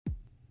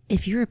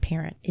If you're a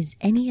parent, is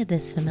any of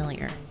this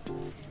familiar?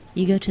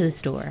 You go to the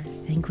store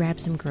and grab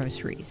some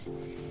groceries,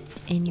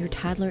 and your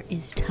toddler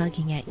is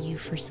tugging at you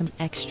for some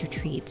extra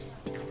treats.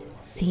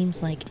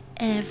 Seems like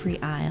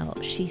every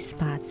aisle she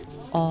spots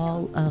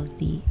all of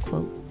the,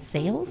 quote,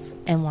 sales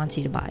and wants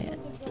you to buy it.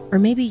 Or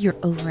maybe you're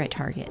over at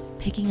Target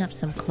picking up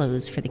some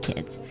clothes for the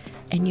kids,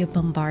 and you're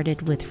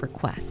bombarded with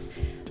requests.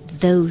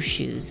 Those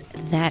shoes,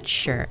 that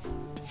shirt,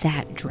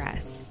 that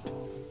dress.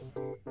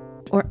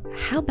 Or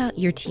how about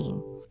your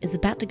teen is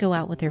about to go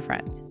out with their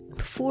friends.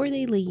 Before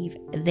they leave,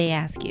 they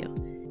ask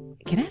you,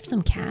 "Can I have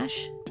some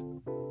cash?"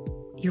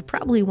 You're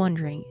probably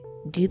wondering,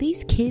 do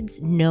these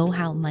kids know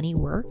how money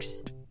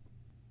works?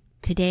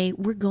 Today,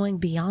 we're going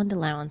beyond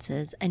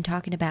allowances and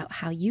talking about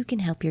how you can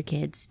help your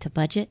kids to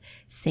budget,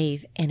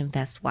 save, and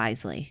invest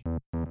wisely.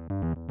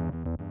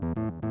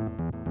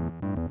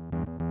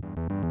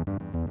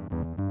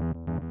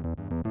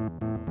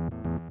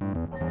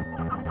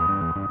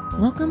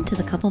 Welcome to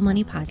the Couple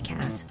Money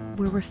Podcast,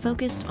 where we're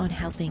focused on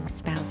helping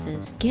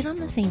spouses get on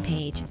the same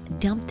page,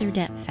 dump their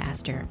debt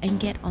faster, and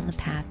get on the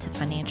path to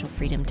financial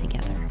freedom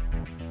together.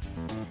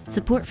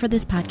 Support for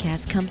this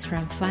podcast comes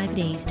from 5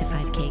 Days to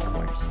 5K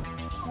course.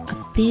 A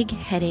big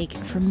headache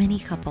for many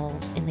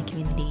couples in the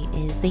community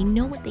is they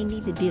know what they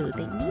need to do.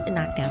 They need to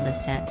knock down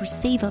this debt or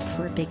save up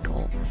for a big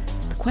goal.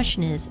 The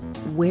question is,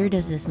 where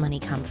does this money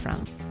come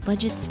from?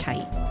 Budget's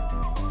tight.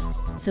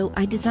 So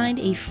I designed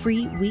a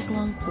free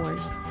week-long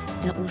course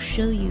that will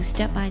show you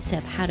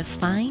step-by-step how to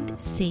find,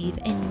 save,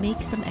 and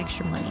make some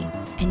extra money.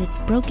 And it's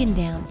broken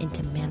down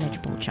into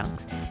manageable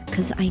chunks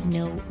because I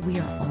know we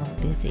are all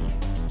busy.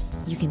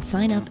 You can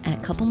sign up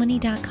at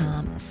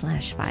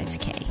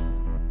couplemoney.com/5K.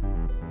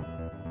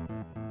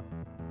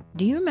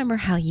 Do you remember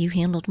how you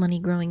handled money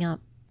growing up?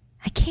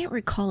 I can't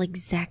recall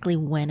exactly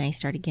when I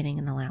started getting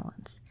an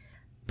allowance.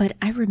 But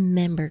I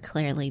remember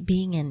clearly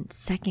being in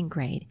second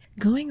grade,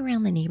 going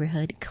around the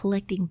neighborhood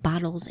collecting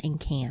bottles and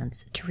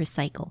cans to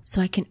recycle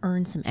so I can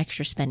earn some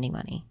extra spending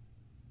money.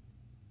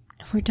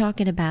 We're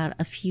talking about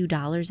a few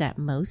dollars at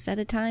most at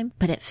a time,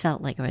 but it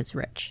felt like I was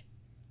rich.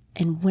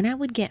 And when I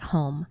would get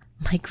home,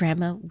 my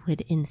grandma would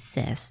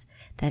insist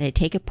that I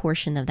take a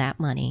portion of that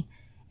money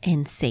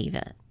and save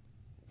it.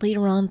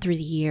 Later on through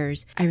the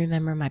years, I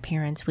remember my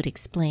parents would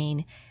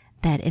explain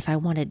that if I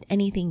wanted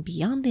anything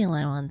beyond the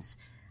allowance,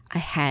 I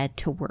had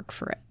to work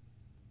for it.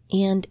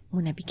 And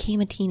when I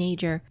became a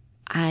teenager,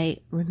 I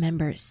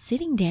remember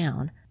sitting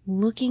down,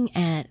 looking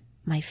at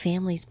my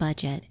family's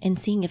budget and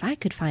seeing if I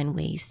could find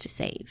ways to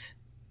save.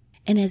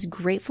 And as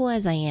grateful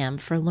as I am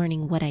for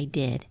learning what I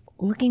did,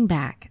 looking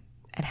back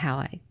at how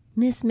I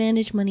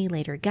mismanaged money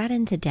later, got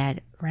into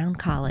debt around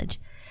college,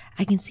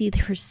 I can see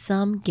there were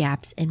some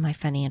gaps in my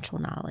financial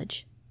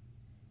knowledge.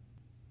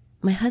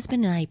 My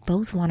husband and I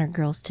both want our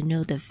girls to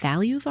know the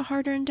value of a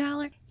hard-earned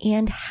dollar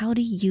and how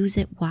to use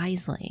it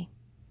wisely.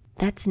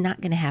 That's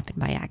not going to happen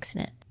by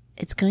accident.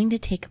 It's going to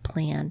take a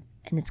plan,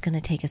 and it's going to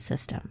take a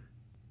system.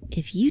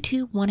 If you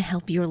too want to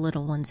help your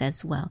little ones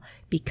as well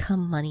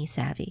become money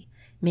savvy,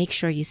 make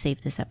sure you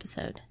save this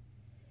episode.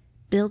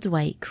 Bill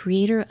Dwight,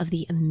 creator of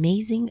the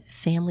amazing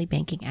family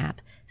banking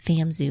app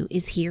FamZoo,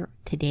 is here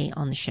today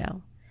on the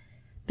show.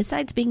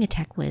 Besides being a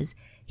tech whiz,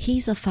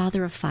 he's a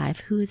father of 5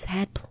 who has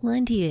had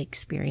plenty of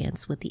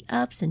experience with the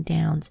ups and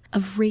downs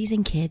of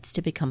raising kids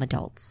to become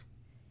adults.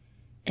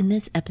 In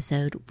this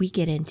episode, we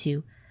get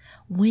into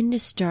when to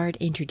start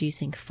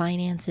introducing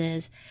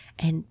finances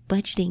and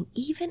budgeting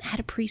even at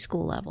a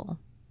preschool level,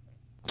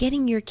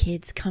 getting your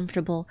kids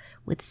comfortable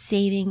with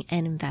saving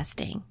and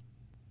investing.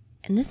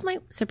 And this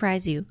might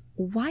surprise you,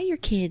 why your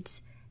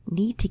kids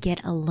need to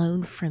get a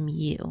loan from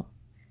you.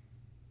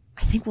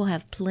 I think we'll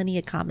have plenty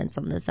of comments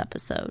on this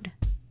episode.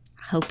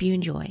 Hope you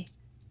enjoy.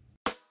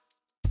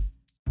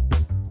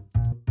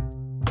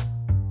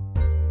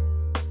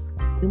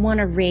 We want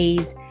to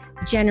raise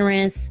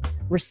generous,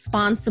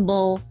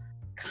 responsible,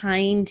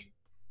 kind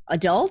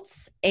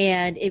adults,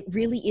 and it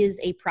really is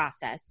a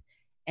process.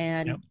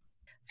 And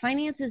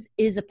finances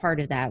is a part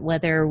of that,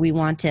 whether we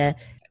want to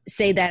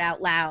say that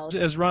out loud.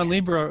 As Ron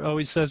Lieber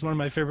always says, one of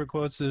my favorite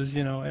quotes is,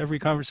 every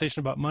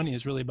conversation about money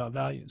is really about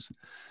values.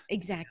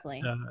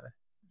 Exactly.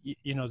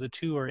 The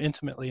two are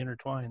intimately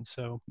intertwined.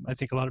 So I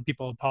think a lot of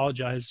people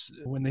apologize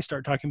when they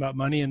start talking about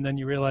money, and then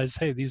you realize,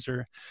 hey, these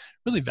are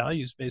really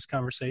values-based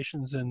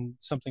conversations and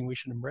something we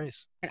should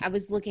embrace. I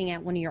was looking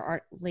at one of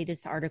your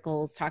latest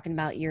articles talking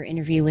about your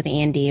interview with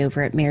Andy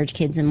over at Marriage,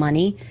 Kids, and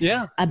Money.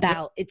 Yeah.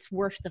 About it's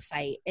worth the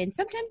fight. And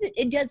sometimes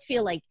it does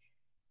feel like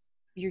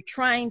you're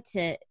trying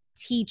to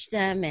teach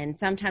them, and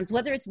sometimes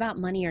whether it's about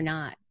money or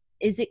not,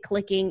 is it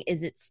clicking?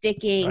 Is it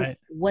sticking? Right.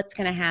 What's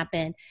going to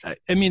happen?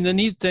 I mean, the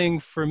neat thing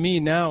for me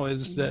now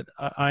is that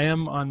I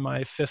am on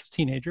my 5th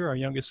teenager. Our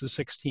youngest is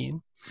 16.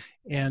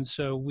 And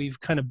so we've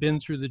kind of been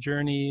through the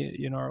journey.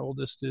 Our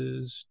oldest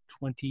is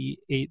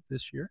 28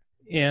 this year.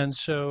 And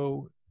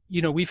so,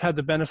 we've had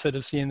the benefit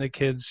of seeing the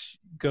kids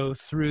go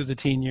through the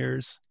teen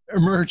years,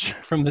 emerge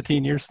from the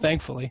teen years,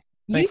 thankfully.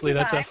 Thankfully,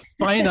 that's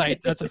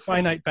a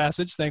finite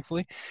passage,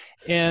 thankfully.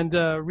 And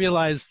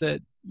realize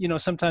that,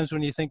 sometimes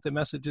when you think the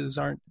messages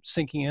aren't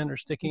sinking in or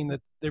sticking,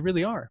 that they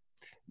really are.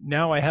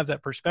 Now I have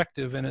that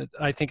perspective, and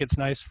I think it's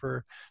nice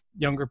for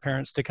younger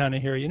parents to kind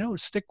of hear,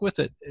 stick with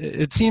it.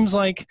 It seems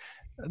like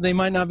they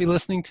might not be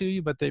listening to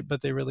you, but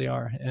they really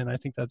are. And I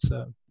think that's,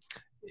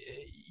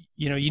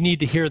 you need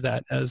to hear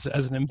that as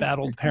an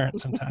embattled parent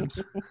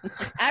sometimes.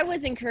 I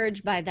was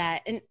encouraged by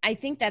that. And I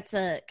think that's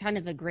a kind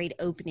of a great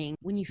opening.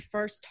 When you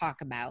first talk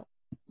about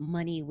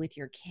money with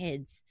your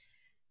kids,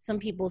 some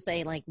people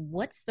say, like,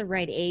 what's the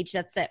right age?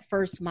 That's that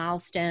first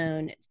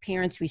milestone. As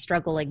parents, we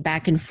struggle like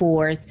back and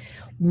forth.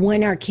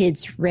 When are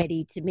kids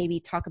ready to maybe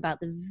talk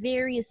about the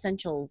very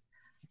essentials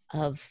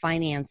of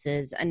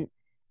finances? And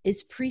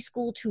is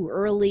preschool too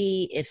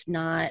early? If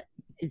not,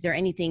 is there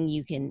anything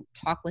you can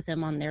talk with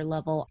them on their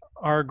level?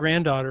 Our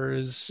granddaughter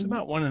is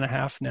about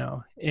 1.5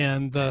 now.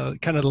 And the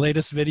kind of the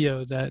latest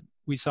video that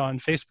we saw on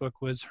Facebook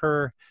was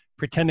her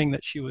pretending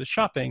that she was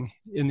shopping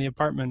in the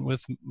apartment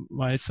with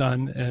my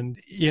son. And,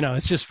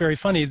 it's just very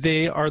funny.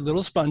 They are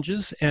little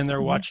sponges, and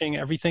they're watching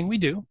everything we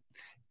do.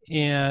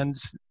 And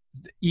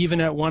even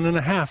at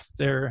 1.5,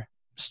 they're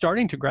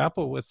starting to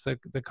grapple with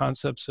the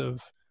concepts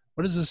of,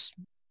 what is this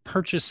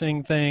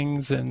purchasing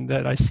things and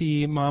that I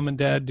see mom and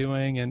dad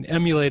doing, and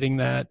emulating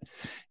that.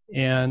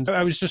 And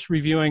I was just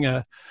reviewing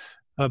a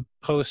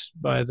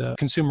post by the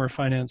Consumer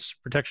Finance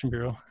Protection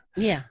Bureau.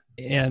 Yeah.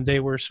 And they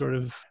were sort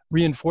of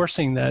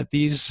reinforcing that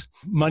these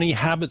money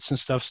habits and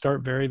stuff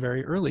start very,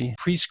 very early.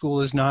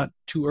 Preschool is not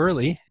too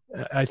early.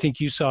 I think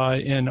you saw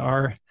in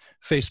our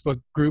Facebook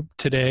group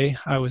today,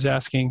 I was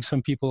asking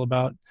some people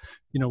about,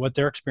 what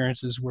their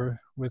experiences were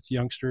with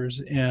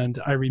youngsters. And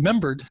I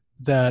remembered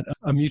that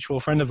a mutual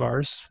friend of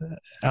ours,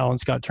 Alan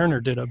Scott Turner,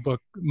 did a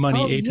book,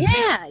 Money A to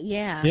Z.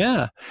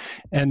 Yeah.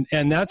 And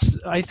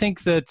that's, I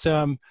think that,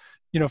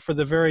 for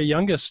the very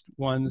youngest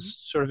ones,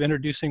 sort of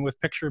introducing with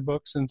picture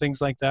books and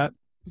things like that.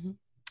 Mm-hmm.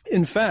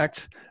 In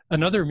fact,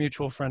 another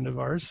mutual friend of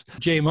ours,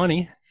 Jay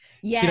Money,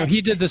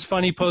 he did this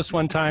funny post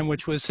one time,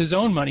 which was his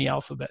own money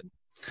alphabet.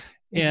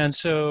 And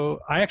so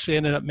I actually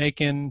ended up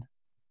making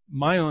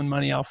my own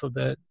money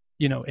alphabet,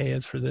 A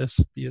is for this,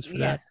 B is for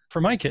that,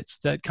 for my kids,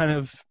 that kind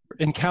of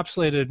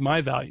encapsulated my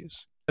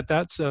values. But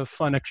that's a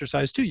fun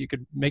exercise too. You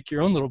could make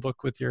your own little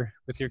book with your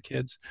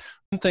kids.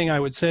 One thing I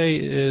would say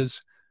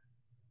is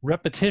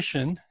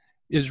repetition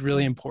is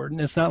really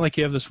important. It's not like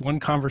you have this one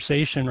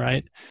conversation,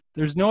 right?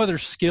 There's no other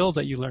skills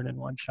that you learn in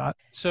one shot.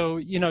 So,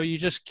 you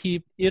just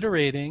keep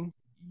iterating.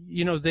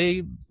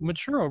 They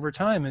mature over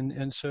time.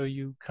 And so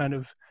you kind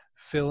of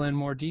fill in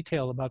more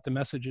detail about the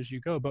message as you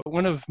go. But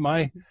one of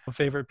my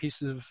favorite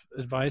pieces of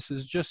advice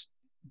is just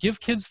give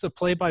kids the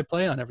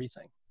play-by-play on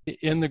everything.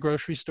 In the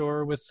grocery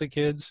store with the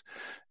kids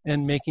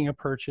and making a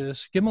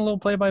purchase, give them a little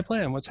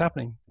play-by-play on what's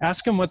happening.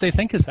 Ask them what they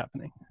think is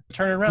happening.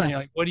 Turn it around. You're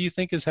like, what do you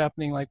think is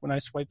happening? Like when I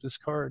swipe this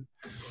card,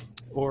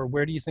 or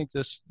where do you think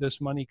this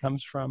money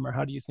comes from? Or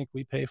how do you think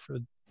we pay for,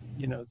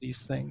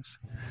 these things?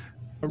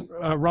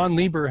 Ron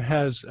Lieber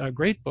has a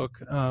great book,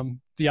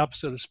 The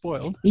Opposite of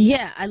Spoiled.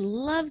 Yeah, I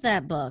love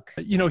that book.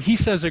 He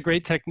says a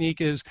great technique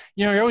is,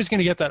 you're always going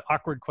to get that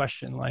awkward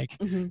question like,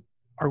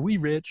 are we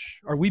rich?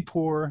 Are we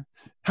poor?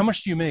 How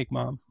much do you make,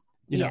 Mom?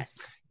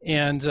 Yes.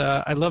 And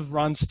I love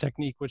Ron's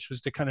technique, which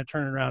was to kind of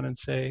turn around and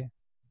say,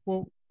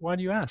 well, why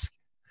do you ask?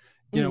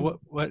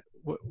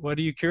 What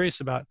are you curious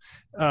about?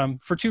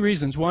 For two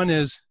reasons. One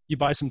is you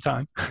buy some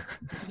time.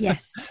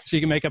 Yes. So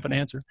you can make up an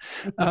answer.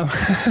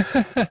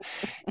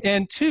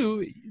 And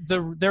two,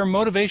 their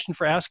motivation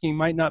for asking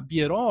might not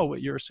be at all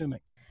what you're assuming.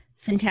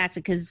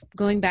 Fantastic. Because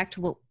going back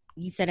to what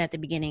you said at the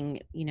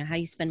beginning, how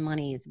you spend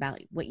money is about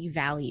what you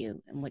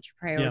value and what you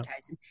prioritize.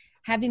 Yeah. And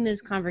having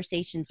those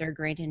conversations are a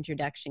great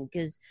introduction,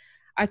 because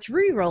our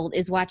 3-year-old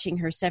is watching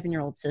her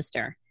 7-year-old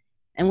sister.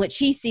 And what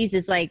she sees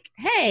is like,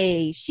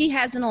 hey, she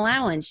has an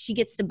allowance. She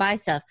gets to buy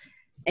stuff.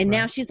 And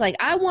now she's like,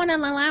 I want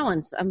an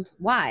allowance.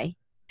 Why?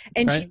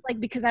 And she's like,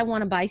 because I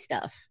want to buy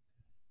stuff.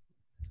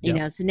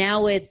 So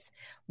now it's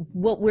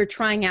what we're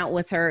trying out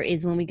with her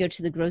is when we go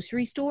to the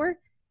grocery store,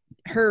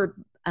 her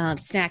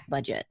snack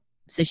budget.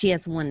 So she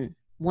has one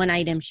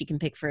item she can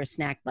pick for a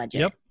snack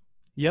budget.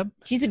 Yep.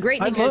 She's a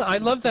great I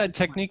love that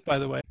technique, by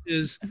the way,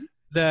 is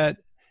that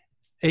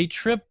a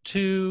trip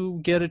to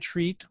get a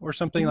treat or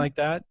something like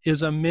that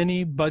is a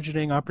mini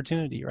budgeting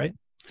opportunity, right?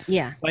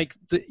 Yeah. Like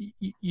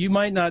you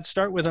might not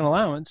start with an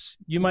allowance.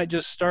 You might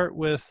just start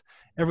with,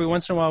 every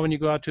once in a while when you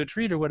go out to a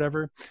treat or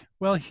whatever,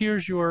 well,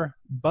 here's your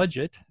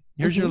budget.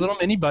 Here's your little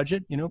mini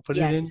budget, put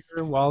it in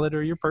your wallet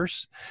or your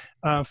purse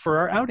for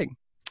our outing.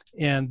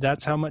 And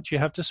that's how much you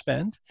have to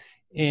spend.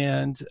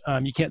 And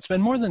you can't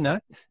spend more than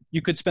that.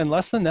 You could spend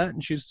less than that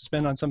and choose to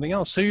spend on something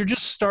else. So you're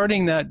just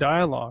starting that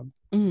dialogue,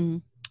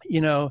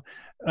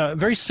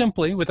 very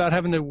simply, without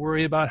having to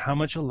worry about how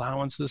much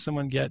allowance does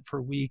someone get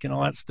per week and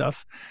all that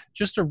stuff,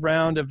 just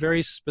around a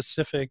very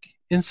specific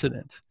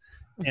incident.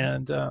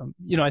 And,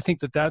 I think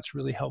that that's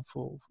really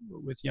helpful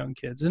with young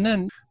kids. And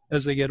then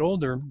as they get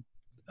older,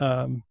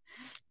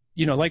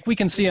 like we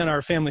can see on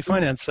our family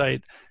finance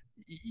site,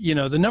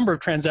 the number of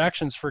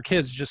transactions for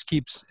kids just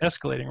keeps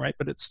escalating, right?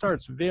 But it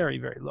starts very,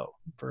 very low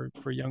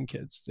for young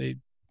kids. They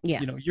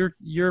Yeah.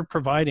 You're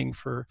providing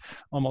for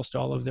almost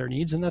all of their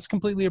needs, and that's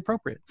completely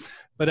appropriate.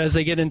 But as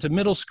they get into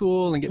middle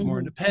school and get more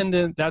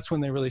independent, that's when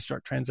they really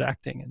start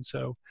transacting. And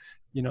so,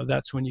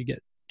 that's when you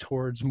get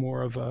towards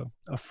more of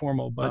a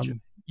formal budget.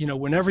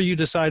 Whenever you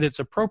decide it's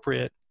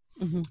appropriate,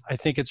 I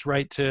think it's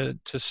right to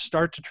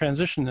start to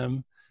transition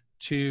them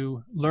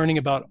to learning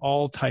about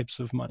all types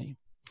of money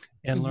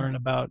and learn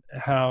about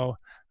how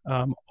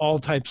all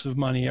types of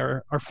money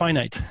are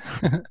finite.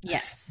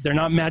 Yes. They're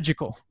not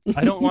magical.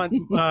 I don't want,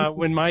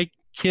 when my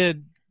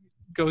kid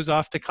goes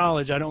off to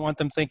college, I don't want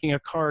them thinking a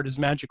card is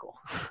magical.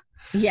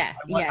 Yeah.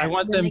 I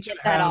want them to get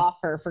that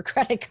offer for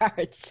credit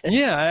cards.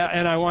 Yeah.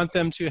 And I want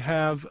them to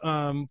have,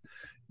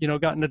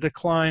 gotten a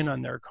decline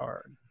on their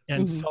card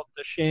and felt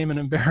the shame and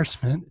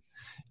embarrassment,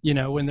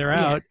 when they're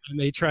out and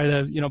they try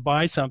to,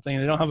 buy something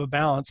and they don't have a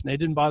balance and they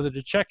didn't bother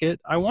to check it.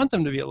 I want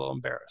them to be a little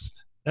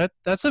embarrassed.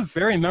 That's a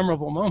very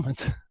memorable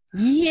moment.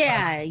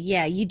 Yeah.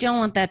 You don't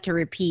want that to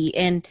repeat.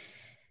 And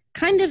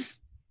kind of,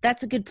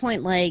 that's a good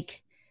point.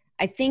 Like,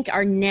 I think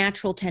our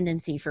natural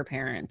tendency for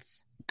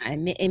parents,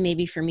 it may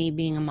be for me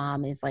being a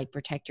mom, is like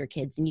protect your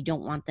kids and you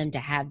don't want them to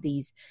have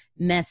these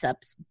mess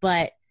ups.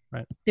 But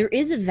there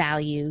is a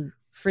value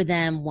for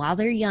them while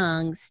they're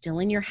young, still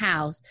in your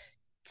house,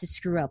 to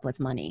screw up with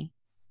money.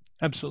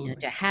 Absolutely.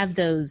 To have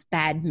those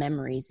bad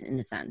memories in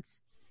a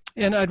sense.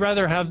 And I'd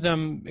rather have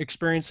them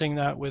experiencing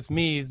that with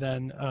me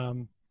than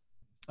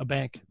a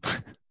bank.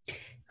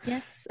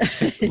 Yes.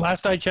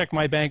 Last I checked,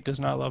 my bank does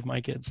not love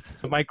my kids.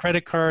 My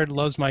credit card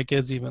loves my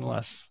kids even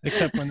less,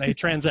 except when they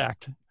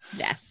transact.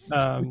 Yes.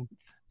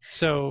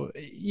 So,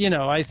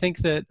 I think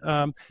that,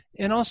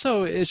 and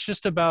also it's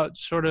just about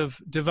sort of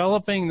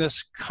developing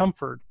this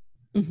comfort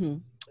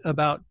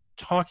about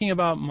talking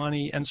about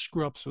money and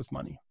screw ups with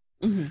money.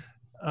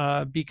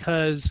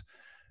 Because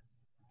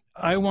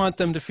I want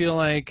them to feel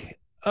like,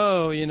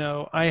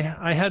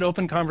 I had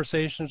open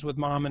conversations with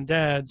mom and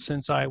dad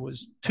since I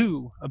was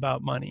 2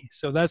 about money.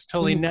 So that's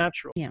totally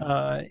natural.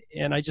 Yeah.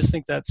 And I just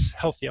think that's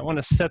healthy. I want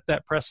to set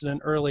that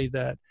precedent early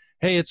that,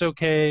 hey, it's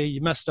okay.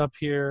 You messed up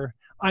here.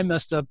 I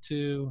messed up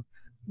too.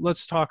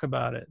 Let's talk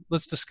about it.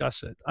 Let's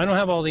discuss it. I don't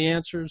have all the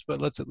answers,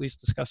 but let's at least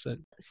discuss it.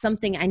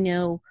 Something I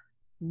know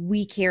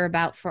we care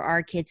about for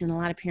our kids and a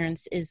lot of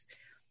parents is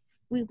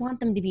we want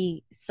them to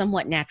be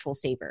somewhat natural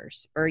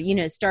savers or,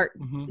 start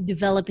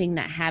developing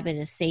that habit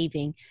of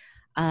saving.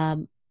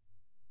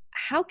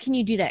 How can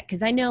you do that?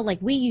 Because I know like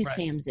we use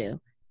FAMZoo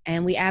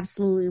and we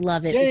absolutely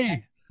love it.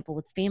 Because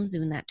it's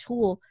FAMZoo and that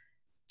tool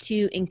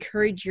to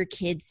encourage your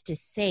kids to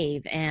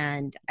save.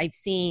 And I've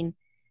seen,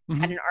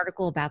 had an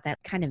article about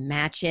that, kind of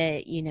match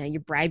it. You're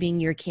bribing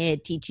your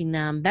kid, teaching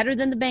them better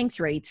than the bank's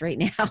rates right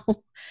now.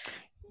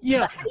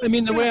 Yeah. I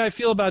mean, the way I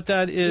feel about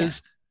that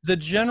is the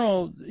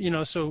general,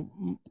 so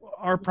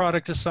our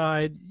product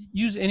aside,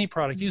 use any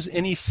product, use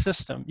any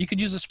system. You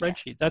could use a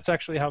spreadsheet. That's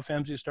actually how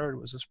FAMZoo started,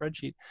 was a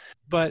spreadsheet.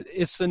 But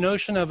it's the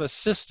notion of a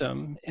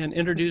system and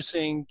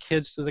introducing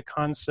kids to the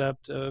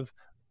concept of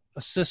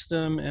a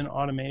system and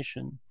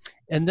automation.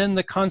 And then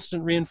the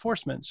constant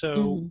reinforcement.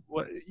 So,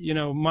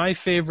 my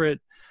favorite,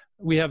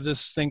 we have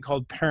this thing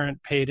called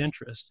parent paid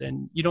interest,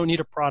 and you don't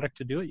need a product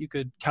to do it. You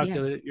could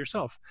calculate it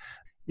yourself.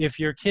 If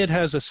your kid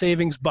has a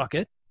savings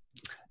bucket,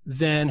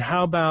 then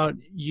how about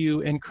you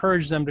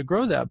encourage them to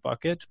grow that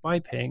bucket by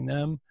paying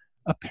them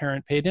a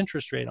parent paid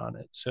interest rate on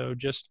it? So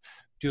just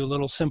do a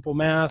little simple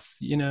math,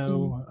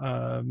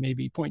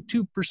 maybe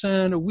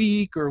 0.2% a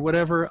week or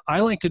whatever.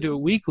 I like to do it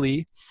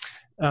weekly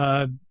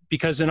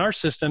because in our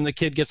system, the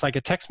kid gets like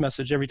a text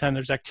message every time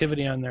there's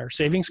activity on their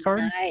savings card.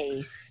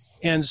 Nice.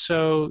 And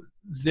so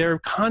they're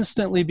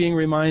constantly being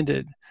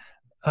reminded,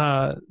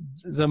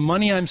 the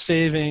money I'm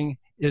saving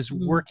is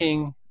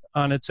working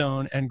on its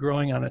own and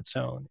growing on its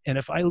own. And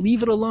if I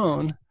leave it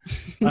alone,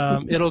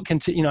 it'll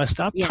continue, I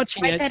stop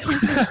touching it.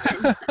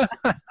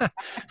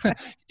 Get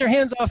your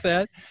hands off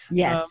that.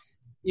 Yes.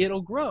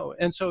 It'll grow.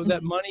 And so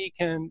that money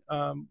can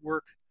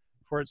work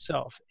for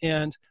itself.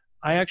 And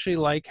I actually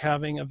like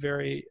having a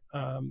very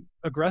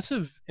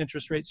aggressive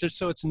interest rate just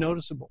so it's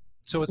noticeable.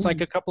 So it's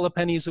like a couple of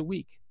pennies a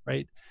week,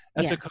 right?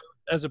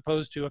 As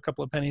opposed to a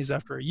couple of pennies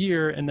after a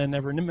year and then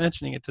never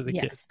mentioning it to the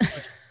kids.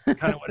 Which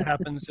kind of what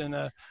happens in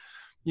a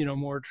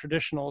more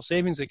traditional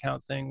savings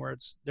account thing where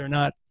they're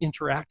not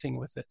interacting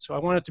with it. So I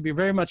want it to be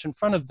very much in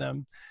front of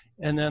them.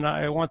 And then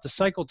I want the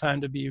cycle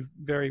time to be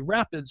very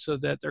rapid so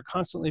that they're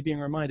constantly being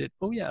reminded,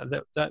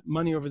 that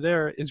money over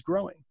there is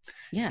growing.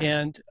 Yeah.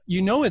 And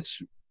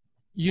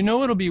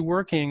it'll be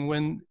working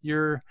when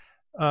your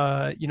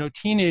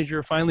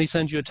teenager finally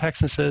sends you a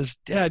text and says,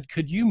 Dad,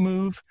 could you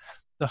move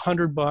the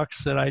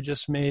 $100 that I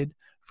just made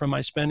from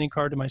my spending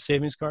card to my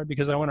savings card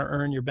because I want to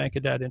earn your Bank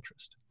of Dad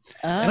interest.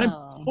 And I'm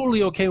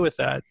totally okay with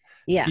that.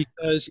 Yeah.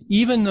 Because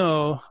even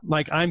though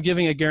I'm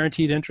giving a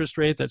guaranteed interest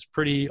rate that's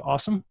pretty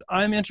awesome,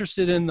 I'm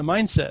interested in the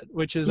mindset,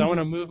 which is I want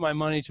to move my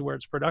money to where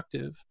it's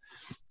productive.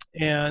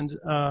 And,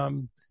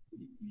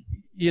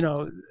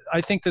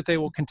 I think that they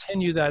will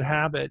continue that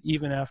habit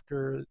even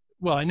after,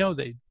 I know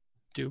they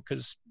do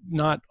because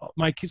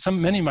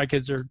many of my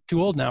kids are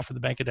too old now for the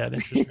Bank of Dad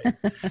interest rate.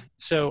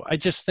 So I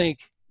just think,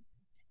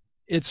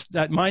 it's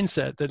that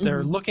mindset that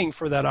they're looking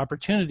for that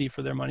opportunity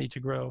for their money to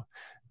grow.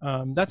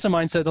 That's a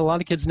mindset that a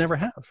lot of kids never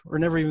have or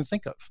never even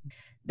think of.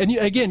 And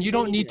you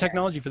don't need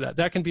technology for that.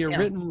 That can be a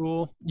written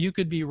rule. You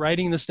could be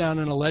writing this down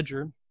in a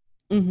ledger,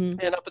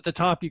 and up at the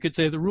top, you could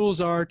say the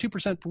rules are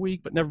 2% per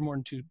week, but never more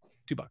than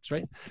 $2,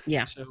 right?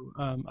 Yeah. So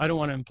I don't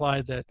want to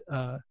imply that,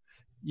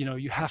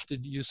 you have to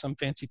use some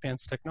fancy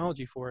pants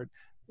technology for it.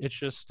 It's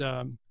just,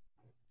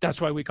 that's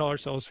why we call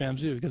ourselves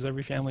FamZoo, because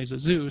every family is a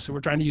zoo. So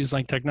we're trying to use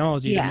like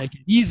technology to make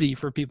it easy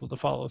for people to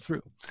follow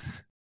through.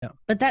 Yeah.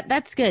 But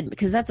that's good,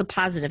 because that's a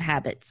positive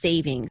habit,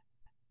 saving.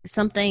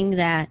 Something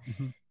that,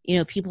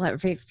 people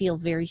feel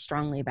very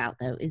strongly about,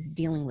 though, is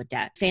dealing with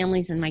debt.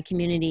 Families in my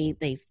community,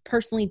 they've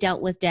personally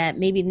dealt with debt.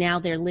 Maybe now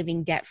they're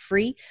living debt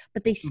free,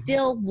 but they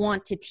still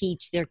want to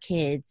teach their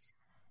kids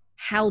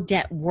how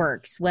debt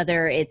works,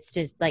 whether it's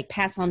just like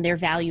pass on their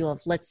value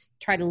of let's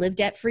try to live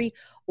debt free,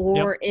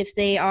 or if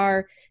they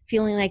are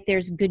feeling like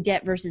there's good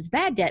debt versus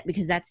bad debt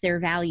because that's their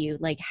value.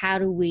 Like, how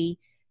do we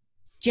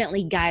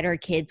gently guide our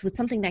kids with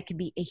something that could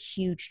be a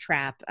huge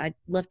trap? I'd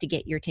love to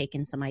get your take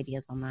and some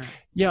ideas on that.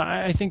 Yeah,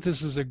 I think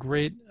this is a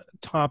great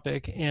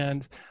topic.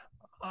 And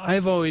a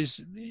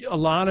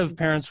lot of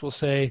parents will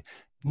say,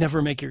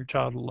 never make your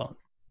child a loan,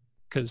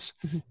 because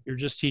you're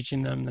just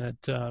teaching them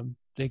that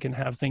they can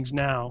have things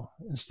now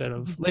instead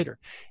of later.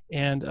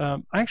 And I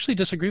actually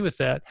disagree with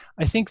that.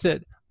 I think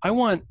that I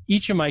want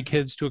each of my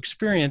kids to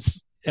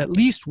experience at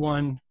least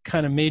one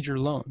kind of major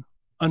loan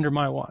under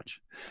my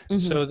watch,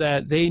 so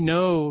that they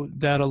know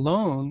that a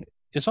loan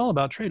is all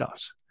about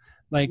trade-offs.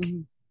 Like,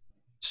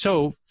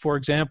 so for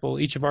example,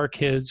 each of our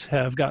kids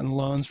have gotten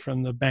loans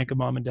from the bank of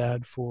mom and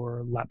dad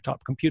for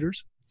laptop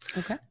computers.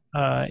 Okay.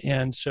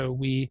 And so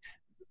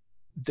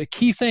the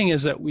key thing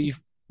is that we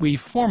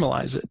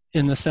formalize it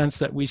in the sense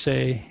that we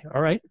say,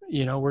 all right,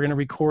 we're going to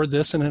record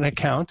this in an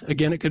account.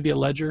 Again, it could be a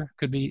ledger,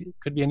 could be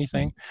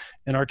anything.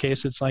 In our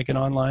case, it's like an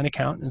online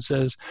account, and it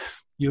says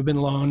you've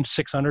been loaned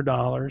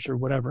 $600 or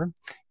whatever,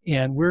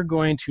 and we're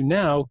going to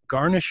now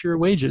garnish your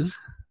wages,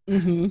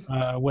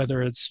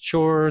 whether it's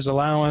chores,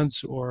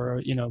 allowance,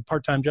 or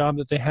part-time job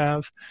that they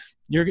have.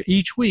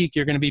 Each week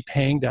you're going to be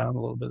paying down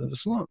a little bit of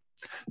this loan,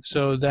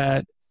 so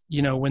that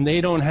when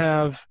they don't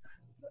have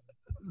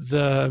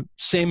the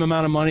same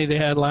amount of money they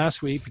had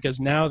last week,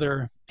 because now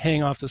they're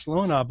paying off this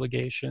loan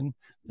obligation,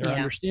 they're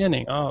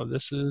understanding, oh,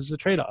 this is a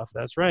trade-off.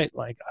 That's right.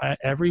 Like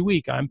every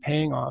week I'm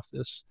paying off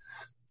this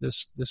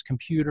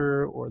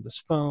computer or this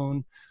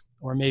phone,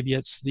 or maybe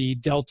it's the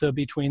delta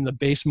between the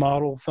base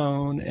model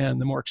phone and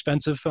the more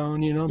expensive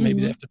phone,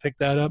 maybe they have to pick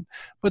that up,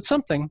 but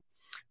something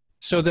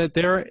so that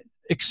they're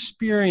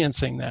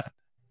experiencing that.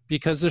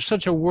 Because there's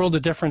such a world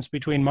of difference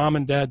between mom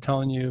and dad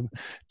telling you,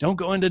 don't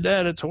go into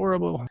debt, it's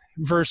horrible,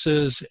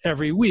 versus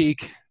every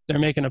week they're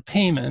making a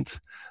payment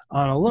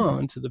on a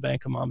loan to the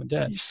bank of mom and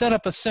dad. You set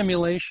up a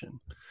simulation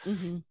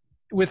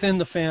within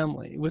the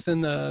family, within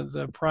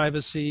the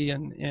privacy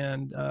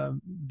and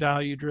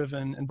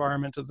value-driven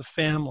environment of the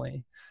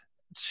family,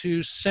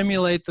 to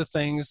simulate the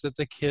things that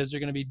the kids are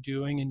going to be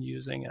doing and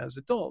using as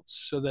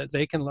adults, so that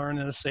they can learn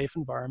in a safe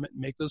environment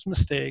and make those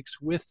mistakes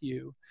with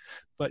you,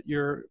 but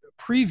you're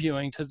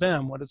previewing to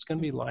them what it's going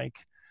to be like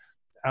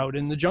out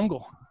in the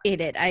jungle.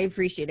 I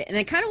appreciate it. And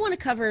I kind of want to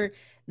cover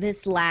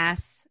this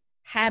last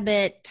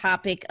habit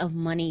topic of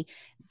money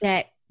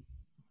that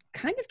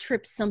kind of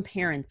trips some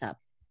parents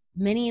up.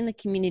 Many in the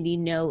community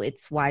know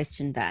it's wise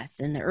to invest,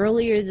 and the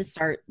earlier the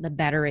start, the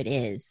better it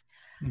is.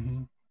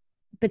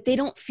 But they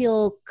don't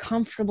feel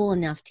comfortable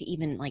enough to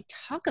even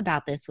talk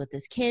about this with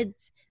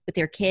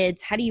their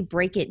kids. How do you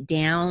break it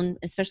down,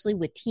 especially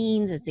with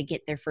teens as they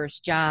get their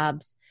first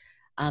jobs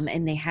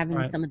and they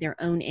having some of their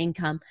own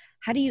income?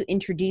 How do you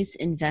introduce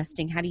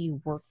investing? How do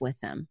you work with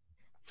them?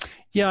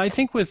 Yeah, I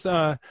think with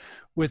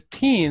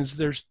teens,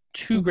 there's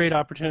two great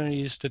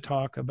opportunities to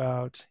talk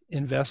about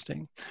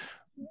investing.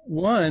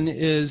 One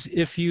is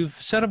if you've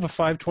set up a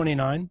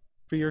 529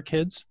 for your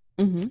kids,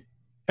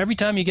 every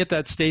time you get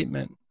that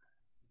statement,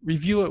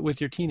 review it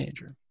with your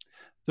teenager.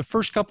 The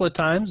first couple of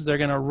times, they're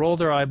going to roll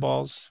their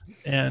eyeballs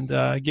and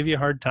give you a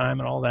hard time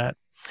and all that.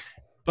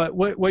 But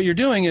what you're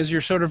doing is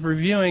you're sort of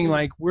reviewing,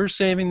 like, we're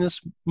saving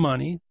this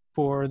money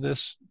for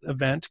this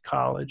event,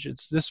 college.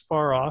 It's this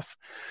far off.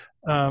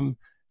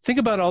 Think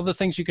about all the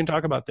things you can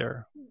talk about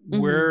there.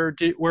 Where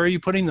are you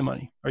putting the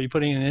money? Are you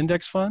putting an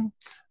index fund?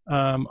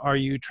 Are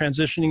you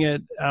transitioning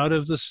it out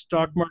of the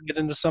stock market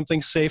into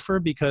something safer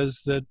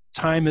because the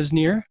time is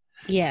near?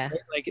 Yeah.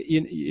 Like,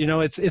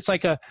 it's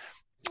like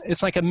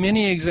a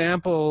mini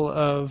example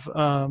of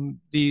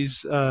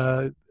these,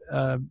 what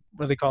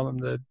do they call them?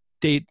 The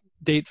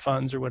date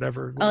funds or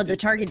whatever. Oh, the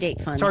target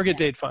date funds. Target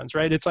date funds,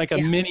 right? It's like a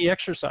mini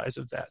exercise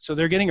of that. So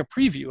they're getting a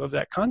preview of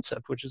that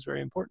concept, which is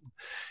very important.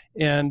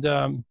 And,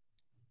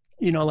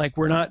 like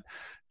we're not,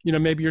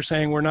 maybe you're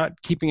saying we're not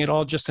keeping it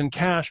all just in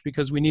cash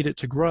because we need it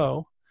to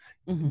grow.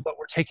 But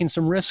we're taking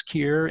some risk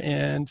here,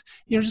 and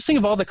just think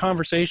of all the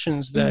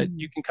conversations that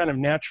you can kind of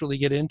naturally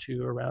get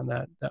into around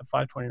that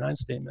 529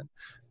 statement.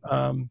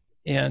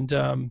 And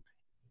the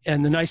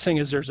nice thing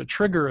is there's a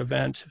trigger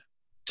event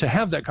to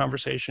have that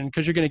conversation,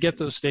 because you're going to get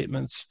those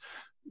statements.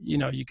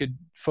 You could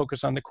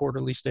focus on the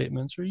quarterly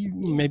statements, or you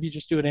maybe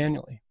just do it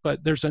annually,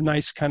 but there's a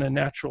nice kind of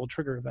natural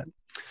trigger event.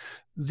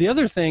 The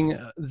other thing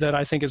that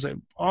I think is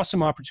an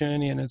awesome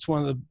opportunity, and it's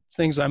one of the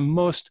things I'm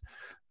most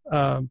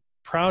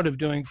proud of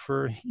doing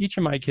for each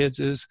of my kids,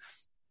 is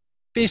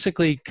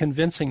basically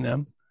convincing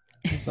them,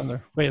 that's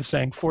another way of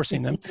saying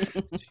forcing them,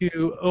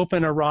 to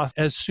open a Roth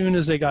as soon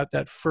as they got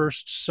that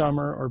first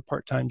summer or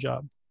part-time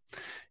job.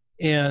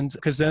 And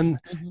because then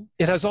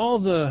it has all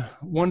the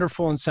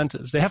wonderful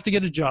incentives. They have to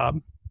get a job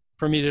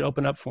for me to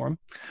open up for them.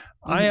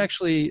 I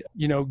actually,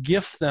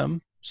 gift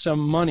them some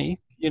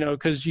money,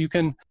 because you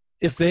can,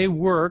 if they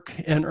work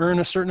and earn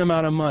a certain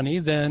amount of money,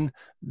 then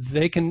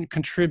they can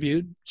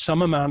contribute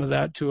some amount of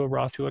that to a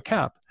Roth, to a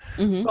cap.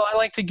 Well, I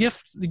like to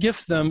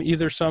gift them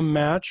either some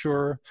match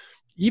or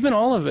even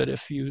all of it,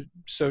 if you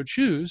so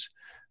choose,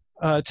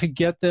 to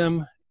get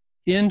them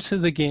into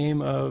the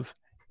game of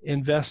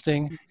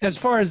investing. As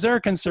far as they're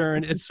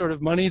concerned, it's sort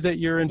of money that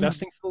you're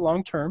investing for the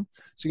long term.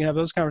 So you can have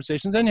those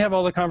conversations. Then you have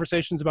all the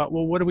conversations about,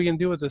 well, what are we going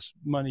to do with this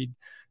money?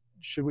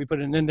 Should we put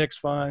it in an index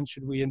fund?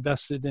 Should we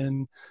invest it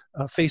in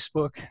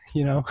Facebook?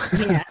 Yeah.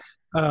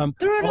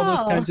 All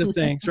those kinds of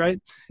things, right?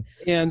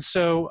 And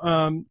so,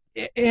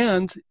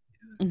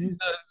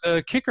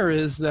 the kicker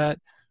is that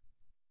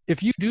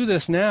if you do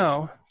this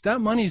now, that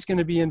money is going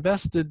to be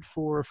invested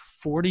for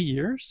 40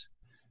 years.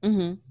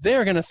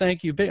 They're going to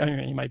thank you. I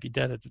mean, you might be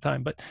dead at the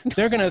time, but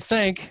they're going to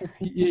thank,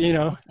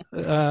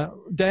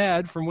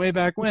 Dad from way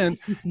back when,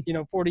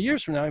 40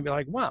 years from now, and be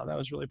like, wow, that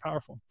was really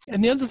powerful.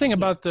 And the other thing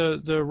about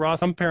the Roth,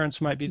 some parents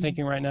might be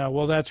thinking right now,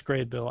 well, that's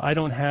great, Bill. I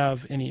don't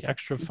have any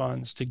extra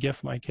funds to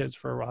gift my kids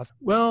for a Roth.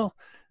 Well,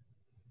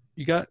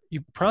 you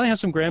probably have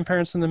some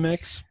grandparents in the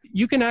mix.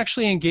 You can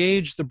actually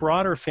engage the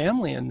broader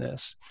family in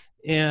this.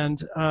 And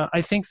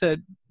I think that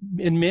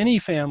in many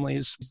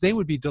families, they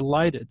would be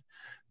delighted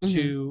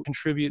to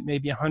contribute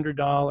maybe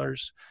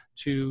 $100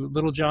 to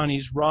little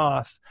Johnny's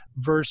Roth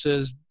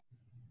versus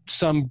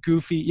some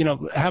goofy,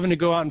 having to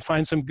go out and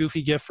find some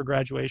goofy gift for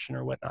graduation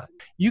or whatnot.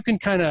 You can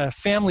kind of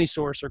family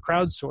source or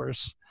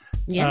crowdsource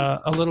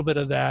a little bit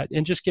of that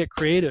and just get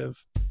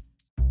creative.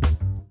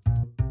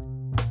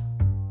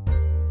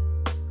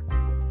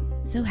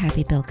 So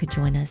happy Bill could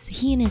join us.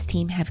 He and his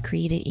team have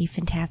created a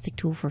fantastic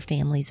tool for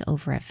families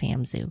over at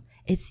FamZoo.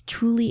 It's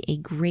truly a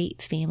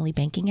great family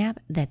banking app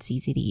that's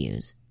easy to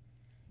use.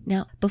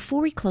 Now,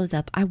 before we close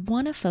up, I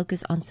want to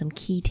focus on some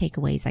key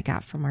takeaways I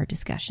got from our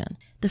discussion.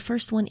 The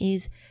first one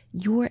is,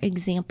 your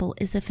example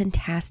is a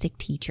fantastic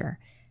teacher.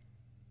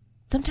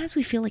 Sometimes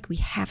we feel like we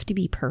have to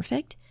be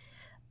perfect,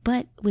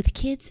 but with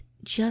kids,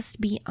 just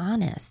be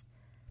honest.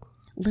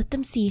 Let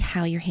them see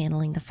how you're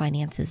handling the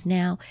finances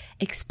now.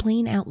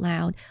 Explain out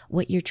loud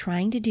what you're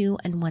trying to do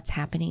and what's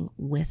happening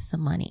with the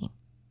money.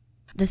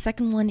 The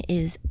second one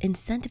is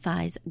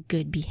incentivize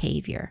good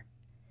behavior.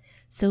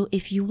 So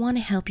if you want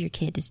to help your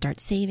kid to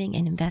start saving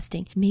and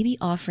investing, maybe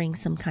offering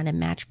some kind of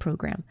match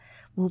program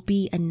will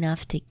be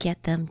enough to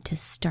get them to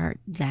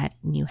start that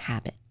new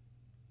habit.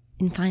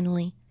 And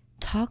finally,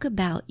 talk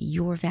about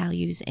your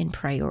values and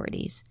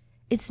priorities.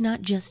 It's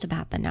not just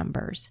about the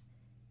numbers.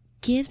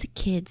 Give the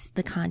kids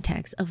the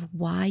context of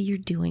why you're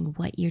doing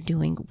what you're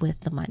doing with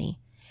the money.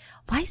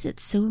 Why is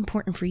it so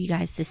important for you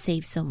guys to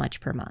save so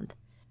much per month?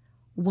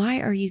 Why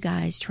are you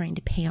guys trying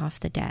to pay off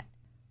the debt?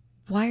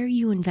 Why are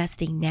you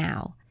investing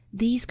now?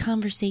 These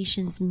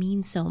conversations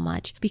mean so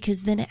much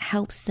because then it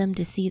helps them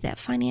to see that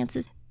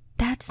finances,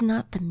 that's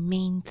not the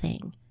main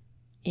thing.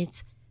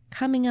 It's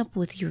coming up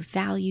with your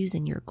values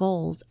and your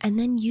goals and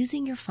then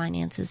using your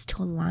finances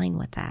to align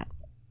with that.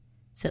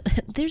 So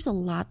there's a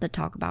lot to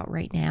talk about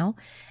right now,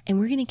 and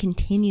we're going to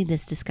continue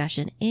this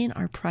discussion in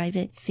our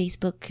private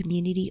Facebook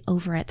community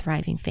over at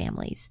Thriving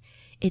Families.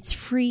 It's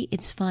free.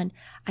 It's fun.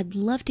 I'd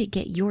love to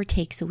get your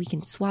take so we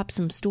can swap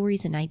some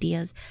stories and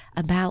ideas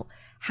about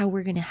how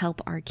we're going to help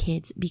our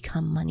kids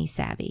become money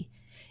savvy.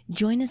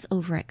 Join us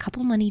over at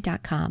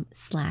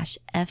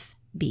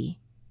couplemoney.com/FB.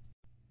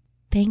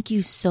 Thank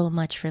you so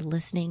much for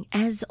listening.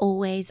 As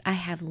always, I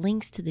have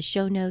links to the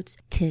show notes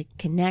to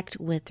connect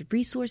with the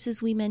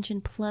resources we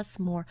mentioned, plus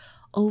more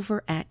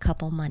over at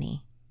Couple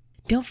Money.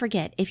 Don't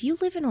forget, if you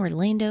live in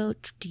Orlando,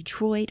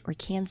 Detroit, or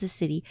Kansas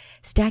City,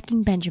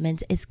 Stacking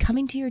Benjamins is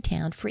coming to your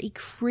town for a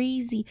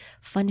crazy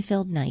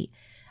fun-filled night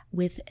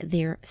with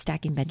their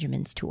Stacking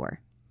Benjamins tour.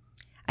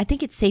 I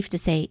think it's safe to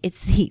say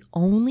it's the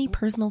only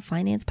personal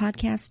finance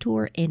podcast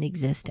tour in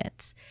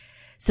existence.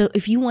 So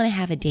if you want to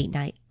have a date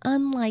night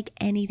unlike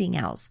anything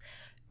else,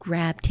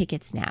 grab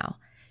tickets now.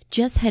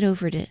 Just head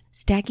over to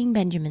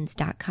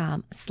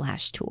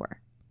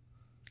stackingbenjamins.com/tour.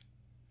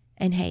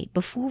 And hey,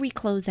 before we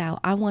close out,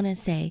 I want to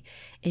say,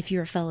 if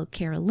you're a fellow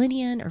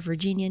Carolinian or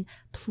Virginian,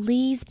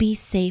 please be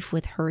safe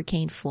with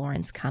Hurricane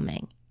Florence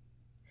coming.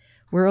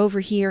 We're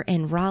over here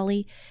in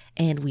Raleigh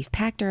and we've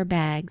packed our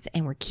bags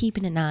and we're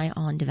keeping an eye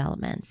on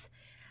developments.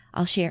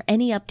 I'll share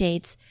any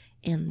updates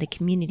in the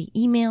community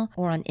email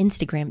or on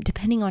Instagram,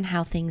 depending on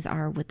how things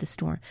are with the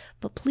storm.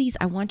 But please,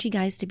 I want you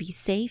guys to be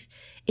safe.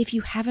 If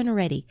you haven't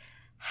already,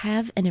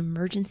 have an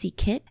emergency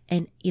kit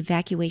and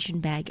evacuation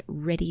bag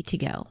ready to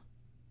go.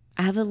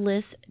 I have a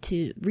list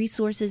to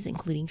resources,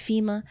 including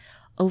FEMA,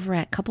 over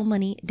at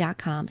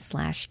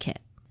couplemoney.com/kit.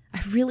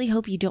 I really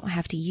hope you don't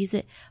have to use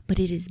it, but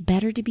it is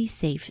better to be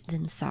safe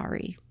than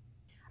sorry.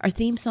 Our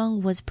theme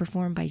song was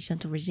performed by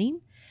Gentle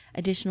Regime.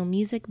 Additional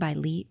music by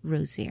Lee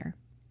Rosevear.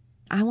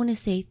 I want to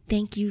say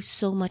thank you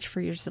so much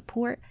for your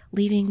support,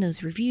 leaving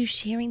those reviews,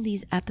 sharing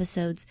these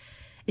episodes.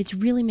 It's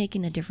really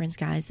making a difference,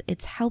 guys.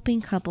 It's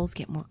helping couples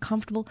get more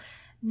comfortable,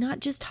 not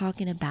just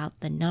talking about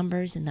the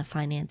numbers and the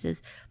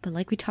finances, but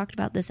like we talked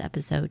about this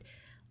episode,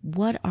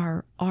 what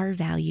are our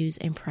values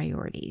and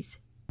priorities?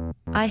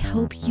 I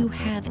hope you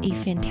have a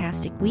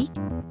fantastic week.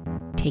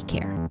 Take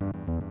care.